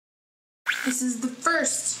This is the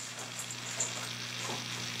first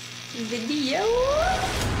video.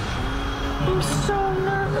 I'm so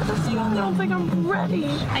nervous. I don't think I'm ready.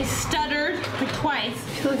 I stuttered like twice. I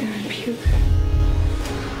feel like I'm gonna puke.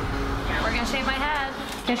 We're gonna shave my head.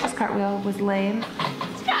 Fisher's cartwheel was lame.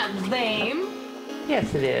 It's not lame.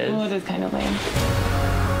 Yes, it is. Well, it is kind of lame.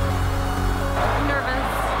 I'm nervous,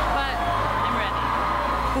 but I'm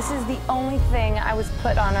ready. This is the only thing I was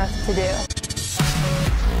put on earth to do.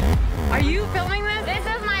 Are you filming this? This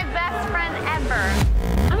is my best friend ever.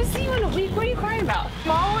 I'm gonna see you in a week. What are you crying about?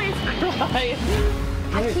 I'm always crying.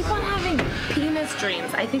 I keep on having penis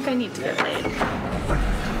dreams. I think I need to get laid.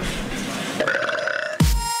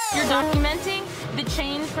 You're documenting the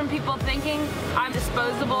change from people thinking I'm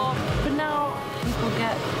disposable, but now people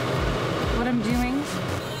get what I'm doing.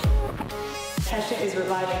 Kesha is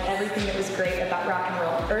reviving everything that was great about rock and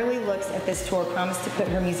roll. Early looks at this tour promise to put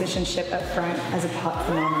her musicianship up front as a pop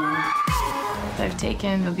phenomenon. I've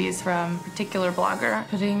taken abuse from a particular blogger,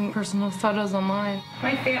 putting personal photos online.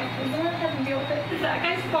 My family doesn't have to deal with it. It's that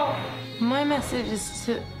guy's fault. My message is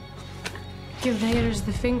to give the haters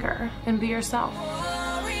the finger and be yourself.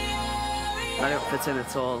 I don't fit in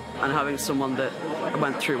at all, and having someone that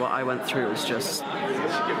went through what I went through was just,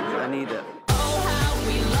 I need it.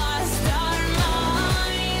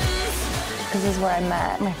 This is where I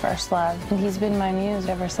met my first love, and he's been my muse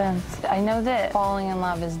ever since. I know that falling in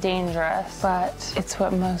love is dangerous, but it's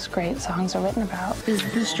what most great songs are written about. This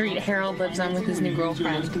is the street Harold lives on with his new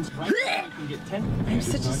girlfriend. I'm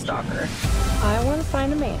such a stalker. I want to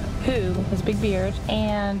find a man who has a big beard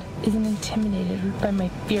and isn't intimidated by my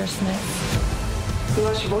fierceness. You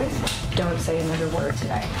lost your voice? Don't say another word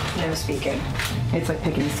today. No speaking. It's like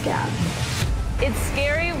picking a scab. It's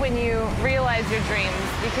scary when you realize your dreams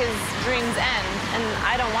because dreams end, and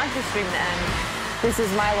I don't want this dream to end. This is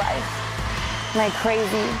my life, my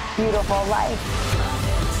crazy, beautiful life.